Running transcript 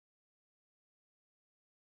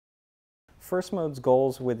First Mode's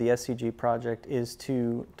goals with the SCG project is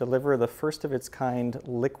to deliver the first of its kind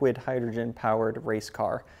liquid hydrogen powered race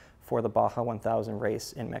car for the Baja 1000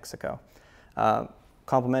 race in Mexico.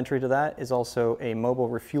 Complementary to that is also a mobile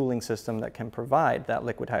refueling system that can provide that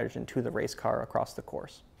liquid hydrogen to the race car across the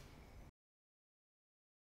course.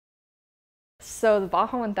 So the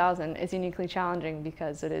Baja 1000 is uniquely challenging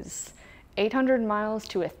because it is 800 miles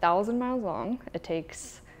to 1,000 miles long. It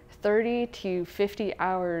takes 30 to 50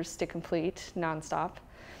 hours to complete nonstop.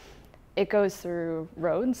 It goes through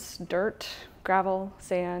roads, dirt, gravel,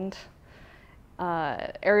 sand,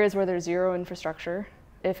 areas where there's zero infrastructure.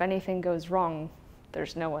 If anything goes wrong,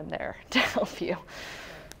 there's no one there to help you.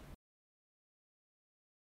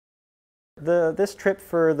 This trip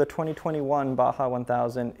for the 2021 Baja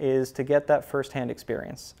 1000 is to get that firsthand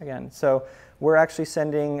experience again. So we're actually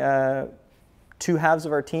sending two halves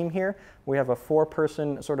of our team here. We have a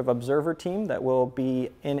 4-person sort of observer team that will be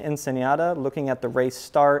in Ensenada looking at the race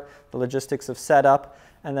start, the logistics of setup,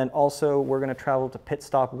 and then also we're going to travel to pit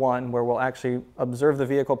stop 1 where we'll actually observe the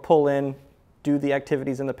vehicle pull in, do the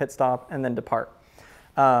activities in the pit stop, and then depart.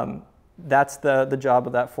 That's the job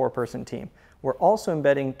of that 4-person team. We're also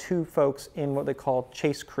embedding 2 folks in what they call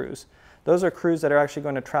chase crews. Those are crews that are actually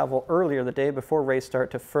going to travel earlier the day before race start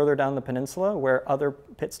to further down the peninsula where other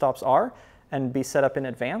pit stops are and be set up in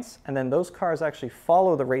advance. And then those cars actually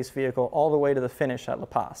follow the race vehicle all the way to the finish at La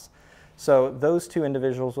Paz. So those 2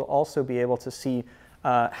 individuals will also be able to see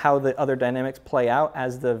how the other dynamics play out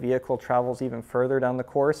as the vehicle travels even further down the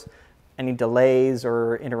course. Any delays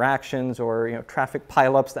or interactions or traffic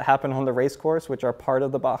pileups that happen on the race course, which are part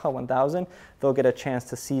of the Baja 1000, they'll get a chance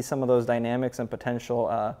to see some of those dynamics and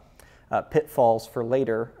potential pitfalls for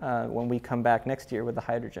later when we come back next year with the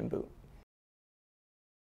hydrogen boot.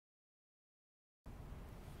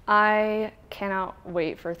 I cannot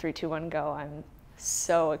wait for 3, 2, 1, go. I'm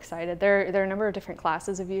so excited. There are a number of different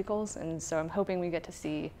classes of vehicles, and so I'm hoping we get to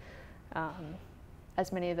see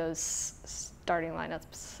as many of those starting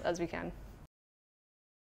lineups as we can.